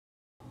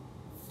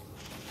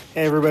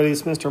Hey everybody,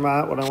 it's Mr.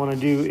 Mott. What I want to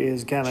do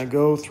is kind of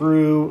go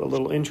through a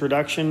little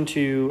introduction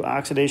to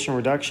oxidation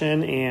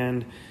reduction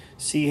and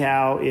see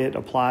how it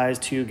applies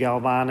to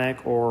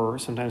galvanic, or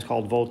sometimes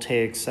called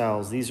voltaic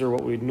cells. These are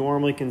what we'd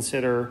normally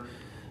consider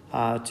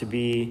to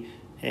be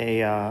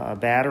a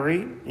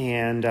battery,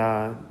 and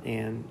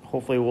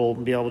hopefully we'll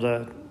be able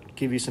to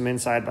give you some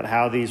insight about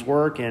how these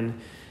work and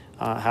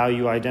how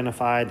you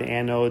identify the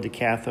anode, the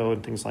cathode,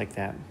 and things like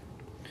that.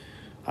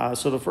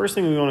 So the first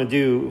thing we want to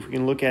do, if we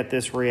can look at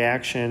this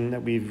reaction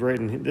that we've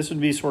written, this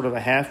would be sort of a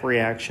half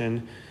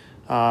reaction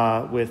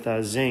with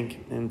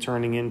zinc and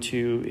turning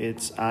into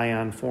its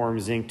ion form,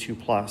 zinc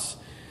 2+.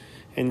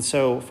 And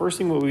so first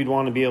thing what we'd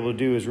want to be able to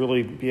do is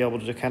really be able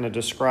to kind of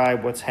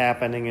describe what's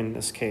happening in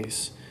this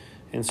case.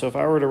 And so if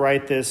I were to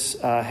write this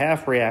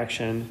half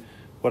reaction,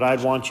 what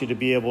I'd want you to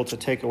be able to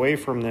take away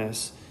from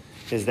this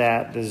is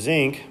that the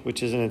zinc,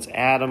 which is in its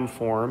atom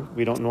form,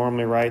 we don't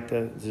normally write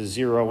the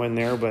zero in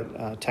there,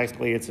 but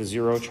technically it's a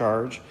zero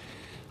charge.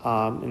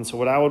 And so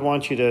what I would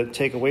want you to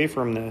take away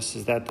from this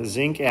is that the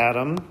zinc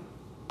atom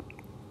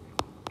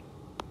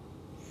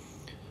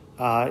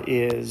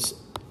is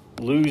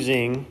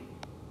losing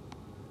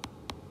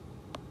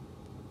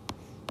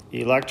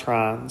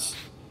electrons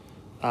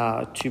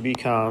to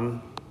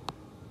become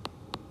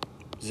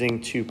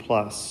zinc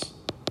 2+.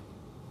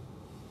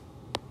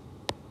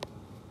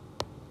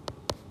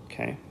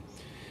 Okay.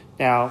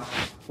 Now,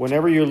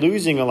 whenever you're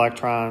losing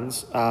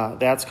electrons,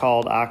 that's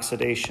called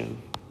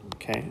oxidation.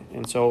 Okay,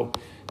 and so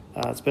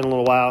it's been a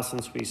little while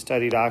since we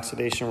studied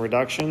oxidation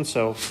reduction,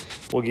 so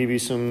we'll give you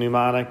some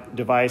mnemonic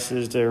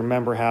devices to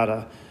remember how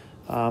to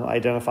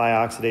identify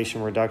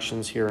oxidation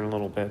reductions here in a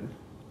little bit.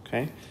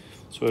 Okay,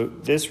 so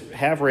this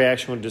half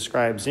reaction would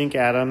describe zinc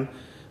atom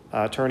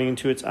turning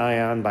into its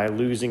ion by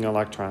losing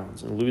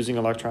electrons, and losing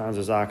electrons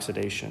is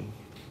oxidation.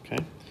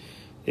 Okay.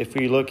 If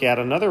we look at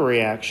another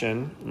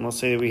reaction, and let's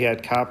say we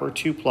had copper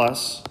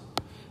 2+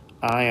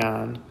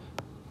 ion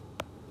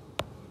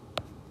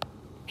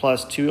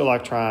plus 2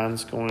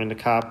 electrons going into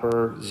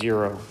copper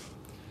 0.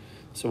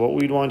 So what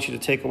we'd want you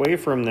to take away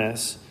from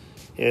this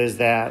is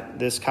that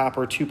this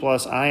copper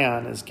 2+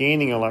 ion is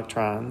gaining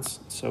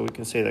electrons. So we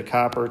can say the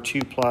copper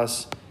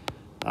 2+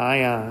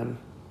 ion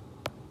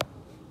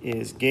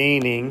is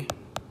gaining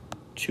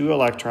 2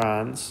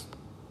 electrons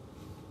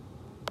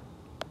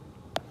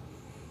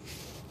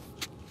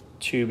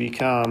to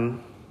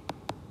become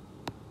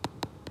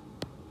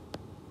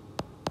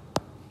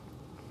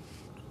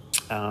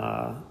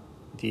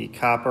the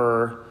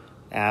copper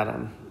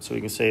atom. So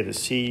we can say the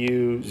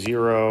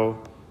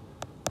Cu0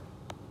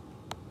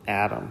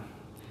 atom.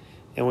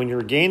 And when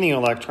you're gaining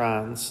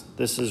electrons,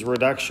 this is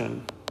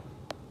reduction.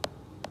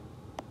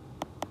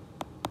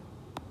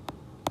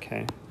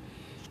 Okay.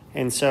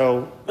 And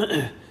so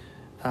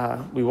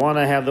we want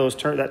to have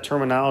that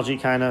terminology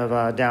kind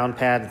of down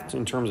pat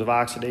in terms of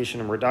oxidation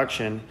and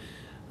reduction.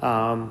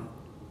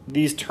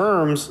 These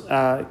terms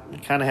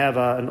kind of have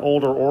an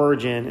older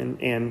origin,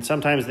 and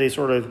sometimes they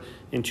sort of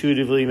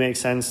intuitively make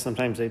sense,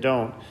 sometimes they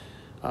don't.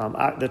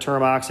 The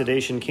term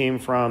oxidation came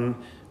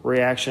from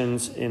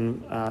reactions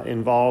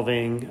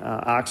involving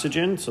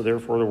oxygen, so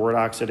therefore the word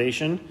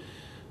oxidation.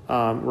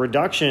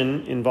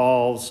 Reduction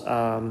involves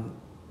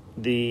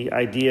the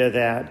idea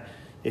that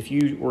if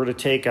you were to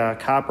take a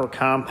copper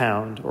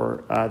compound,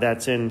 or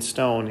that's in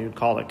stone, you'd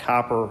call it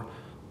copper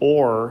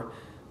ore.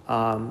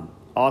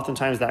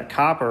 Oftentimes that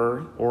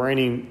copper or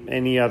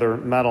any other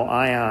metal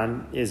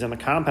ion is in a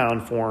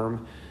compound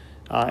form,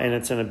 and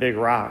it's in a big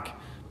rock.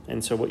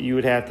 And so what you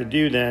would have to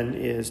do then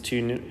is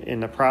in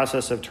the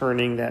process of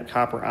turning that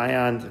copper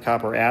ion to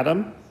copper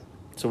atom,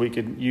 so we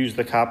could use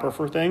the copper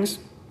for things,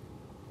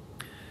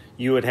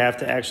 you would have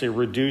to actually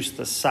reduce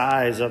the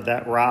size of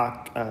that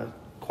rock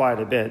quite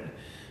a bit.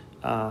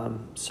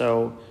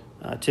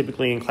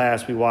 Typically in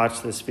class we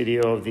watch this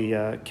video of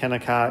the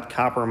Kennecott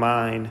copper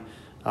mine,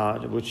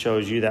 which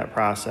shows you that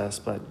process.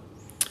 But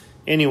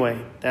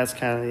anyway, that's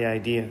kind of the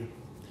idea.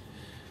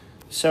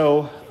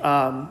 So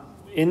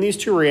in these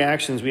two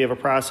reactions, we have a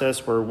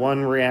process where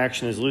one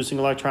reaction is losing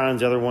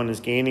electrons, the other one is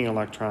gaining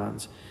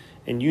electrons.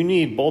 And you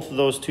need both of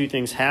those two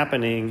things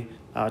happening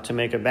to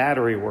make a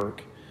battery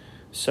work.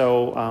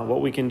 So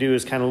what we can do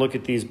is kind of look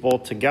at these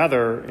both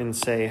together and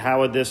say,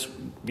 how would this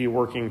be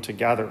working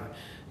together?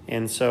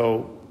 And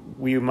so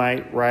we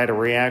might write a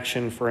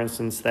reaction, for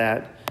instance,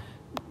 that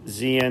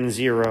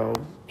Zn0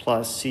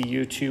 plus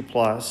Cu2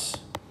 plus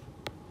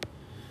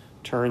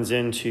turns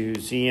into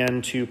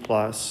Zn2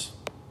 plus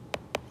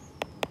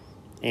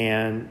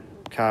and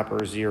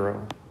copper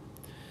 0.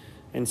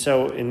 And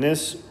so in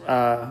this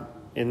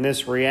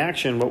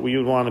reaction, what we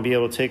would want to be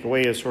able to take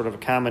away is sort of a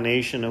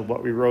combination of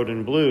what we wrote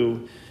in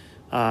blue,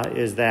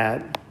 is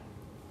that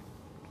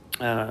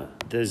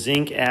the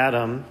zinc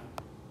atom,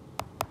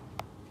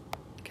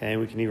 okay,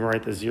 we can even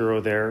write the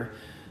 0 there,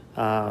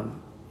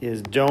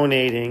 is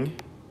donates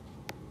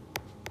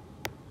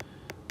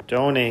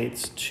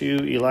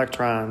 2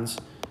 electrons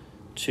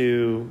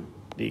to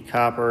the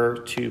copper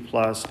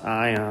 2+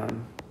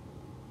 ion.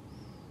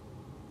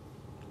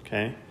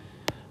 Okay,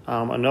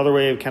 Another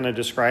way of kind of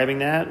describing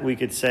that, we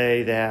could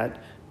say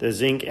that the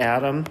zinc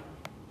atom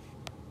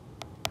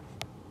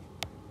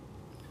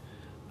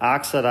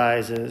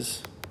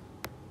oxidizes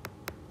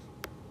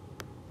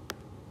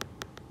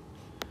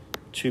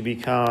to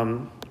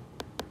become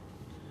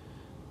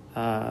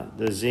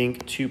the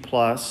zinc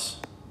 2+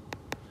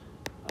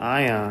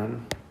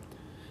 ion.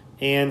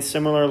 And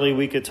similarly,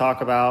 we could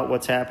talk about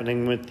what's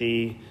happening with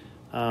the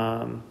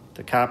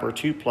copper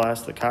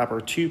 2+. The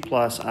copper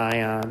 2+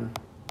 ion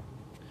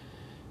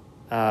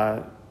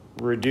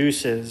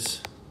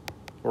reduces,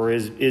 or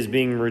is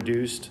being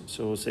reduced.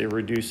 So we'll say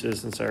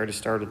reduces, since I already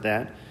started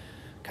that.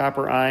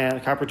 Copper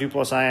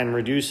 2+ ion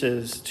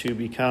reduces to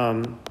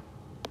become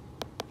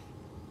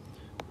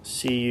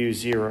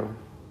Cu0.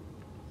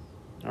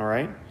 All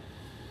right.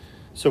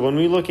 So when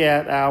we look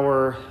at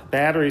our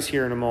batteries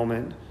here in a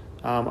moment,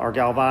 our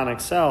galvanic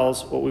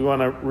cells, what we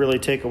want to really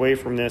take away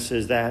from this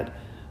is that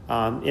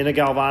in a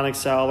galvanic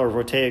cell or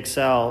voltaic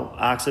cell,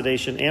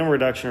 oxidation and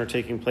reduction are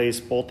taking place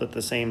both at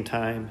the same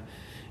time.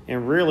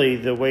 And really,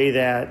 the way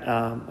that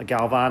a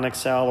galvanic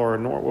cell, or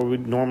what we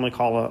would normally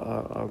call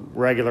a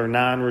regular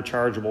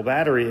non-rechargeable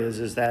battery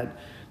is that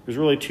there's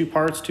really two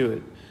parts to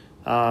it.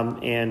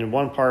 And in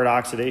one part,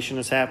 oxidation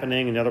is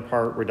happening, and the other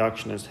part,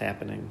 reduction is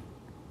happening.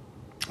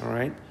 All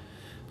right.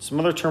 Some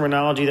other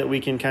terminology that we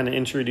can kind of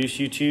introduce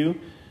you to,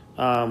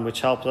 which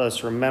helps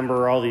us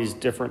remember all these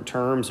different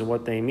terms and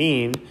what they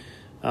mean.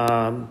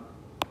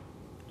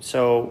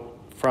 So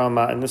from,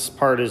 and this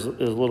part is a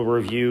little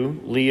review,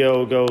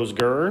 Leo goes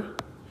Gur.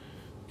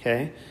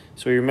 Okay,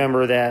 so we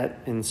remember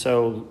that, and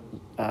so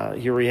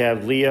here we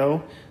have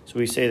Leo. So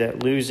we say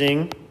that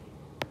losing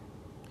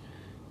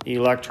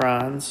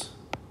electrons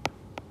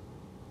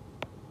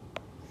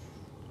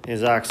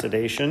is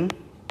oxidation,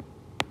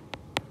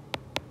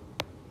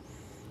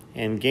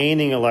 and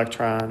gaining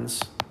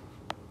electrons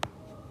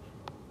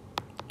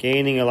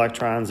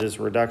is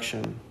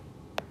reduction.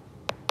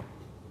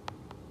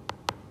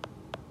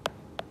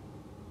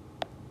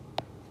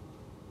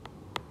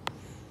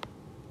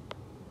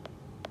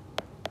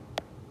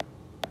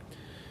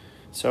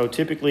 So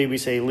typically we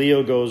say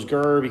Leo goes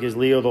Gur because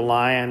Leo the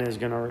lion is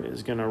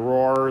gonna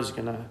roar, is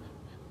gonna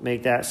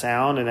make that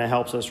sound, and it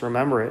helps us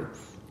remember it.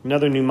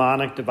 Another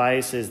mnemonic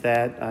device is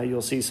that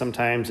you'll see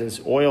sometimes is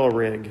oil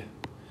rig.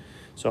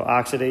 So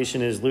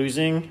oxidation is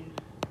losing,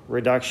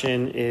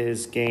 reduction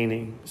is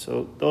gaining.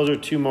 So those are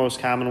two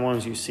most common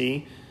ones you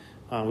see.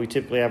 We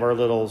typically have our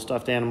little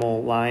stuffed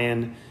animal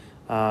lion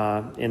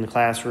in the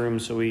classroom,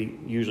 so we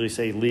usually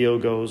say Leo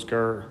goes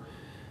Gur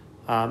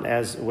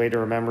as a way to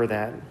remember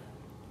that.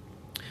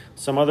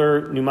 Some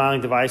other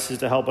mnemonic devices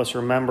to help us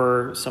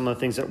remember some of the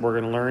things that we're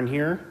going to learn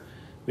here.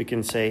 We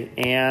can say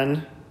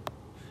an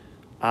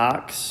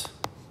ox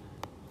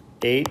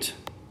ate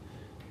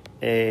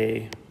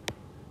a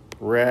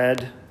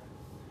red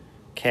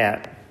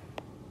cat.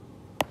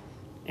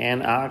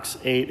 An ox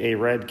ate a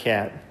red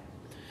cat.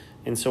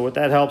 And so what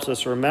that helps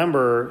us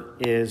remember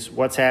is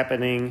what's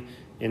happening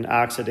in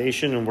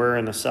oxidation and where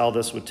in the cell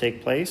this would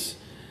take place.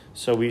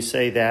 So we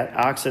say that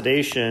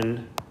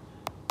oxidation,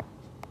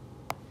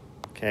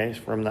 okay,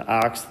 from the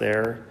ox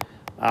there,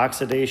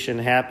 oxidation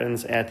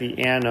happens at the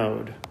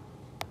anode.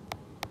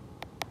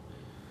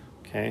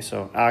 Okay,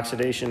 so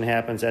oxidation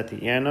happens at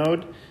the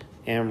anode,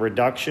 and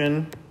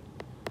reduction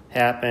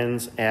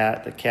happens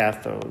at the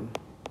cathode.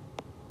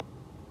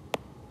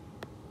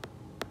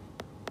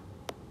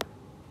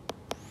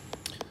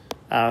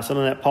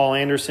 Something that Paul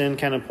Anderson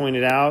kind of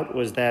pointed out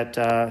was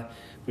that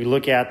we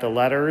look at the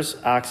letters.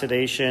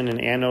 Oxidation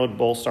and anode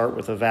both start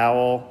with a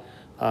vowel.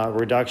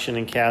 Reduction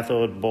and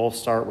cathode both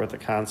start with a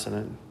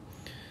consonant.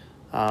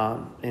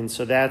 And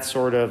so that's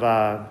sort of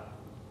a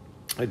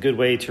good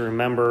way to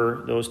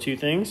remember those two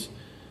things.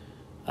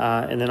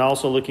 And then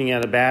also looking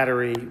at a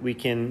battery, we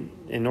can,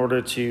 in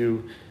order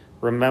to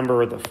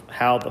remember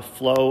how the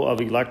flow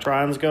of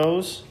electrons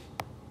goes,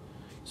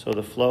 so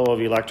the flow of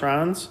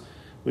electrons,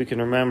 we can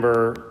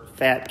remember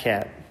fat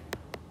cat.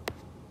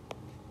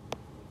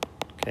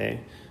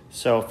 Okay,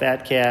 so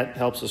fat cat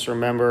helps us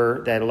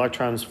remember that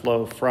electrons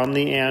flow from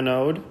the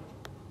anode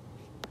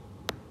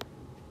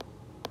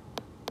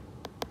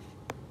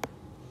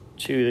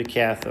to the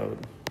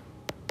cathode.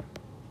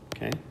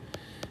 Okay,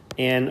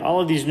 and all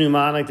of these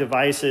mnemonic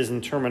devices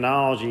and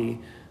terminology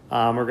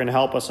are going to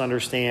help us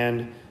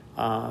understand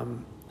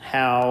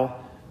how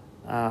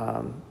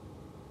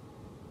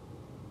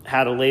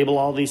to label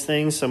all these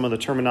things. Some of the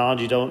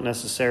terminology don't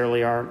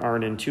necessarily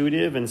aren't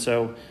intuitive, and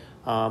so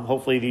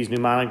hopefully these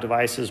mnemonic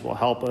devices will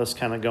help us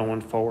kind of going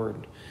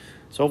forward.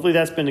 So hopefully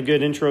that's been a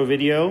good intro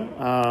video,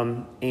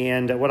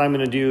 and what I'm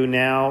going to do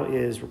now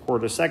is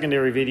record a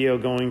secondary video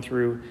going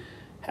through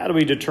how do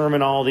we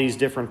determine all these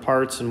different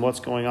parts and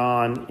what's going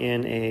on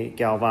in a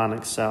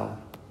galvanic cell.